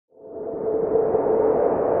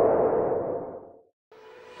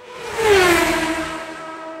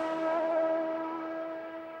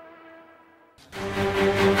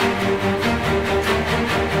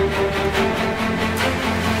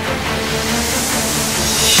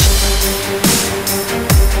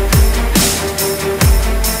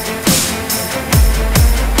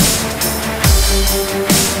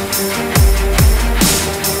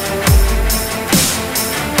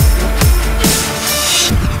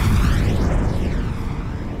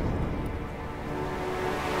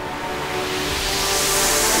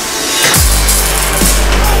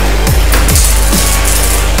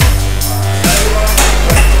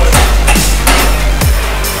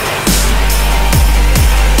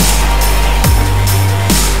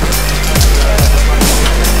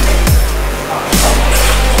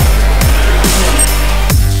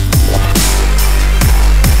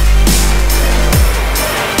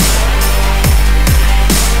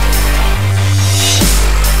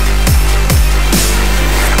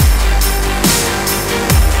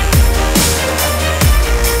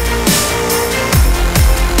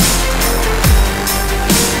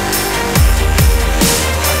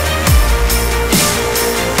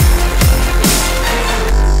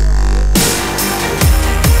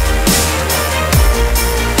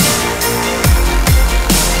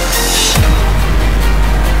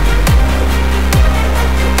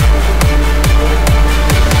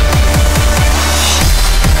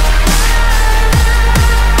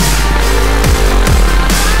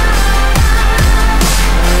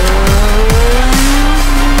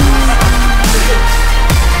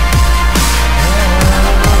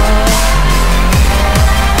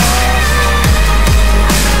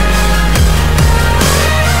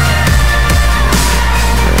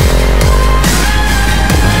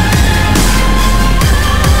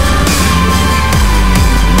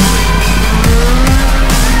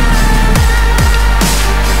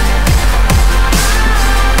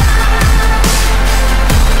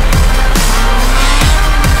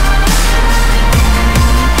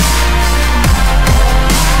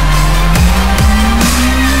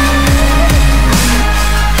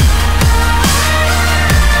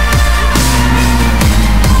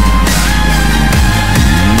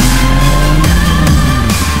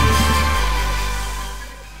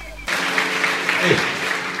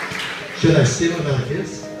Спасибо,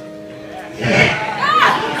 молодец.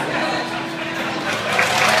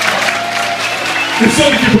 И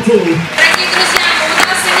все-таки поцелуй. Дорогие друзья, у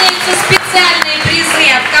нас имеются специальные призы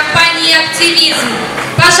от компании «Активизм».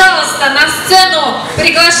 Пожалуйста, на сцену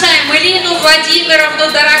приглашаем Элину Владимировну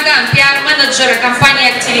Дороган, пиар-менеджера компании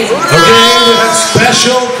 «Активизм». Okay, we have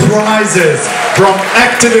special prizes from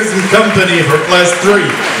Activism Company for Class 3.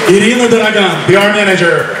 Irina Dorogan, PR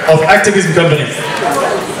Manager of Activism Company.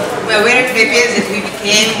 We are very happy that we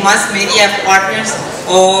became mass media partners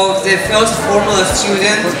of the first Formula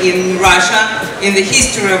Student in Russia, in the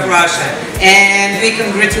history of Russia. And we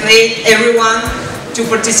congratulate everyone to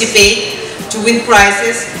participate, to win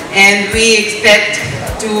prizes, and we expect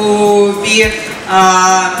to be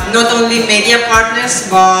not only media partners,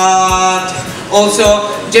 but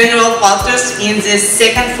also general partners in the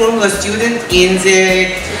second Formula Student in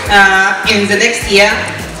the next year.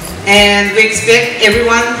 And we expect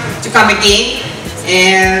everyone to come again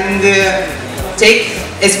and take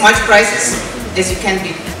as much prizes as you can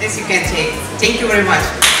take. Thank you very much.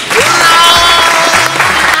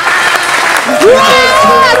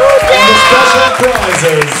 And the special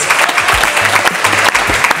prizes.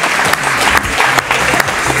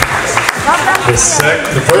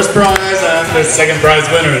 The first prize and the second prize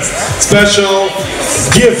winners. Special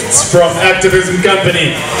gifts from Activism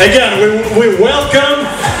Company. Again, we welcome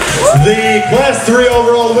the Class 3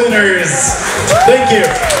 overall winners. Thank you.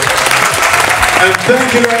 And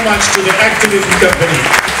thank you very much to the Activism Company.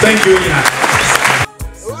 Thank you, Irina.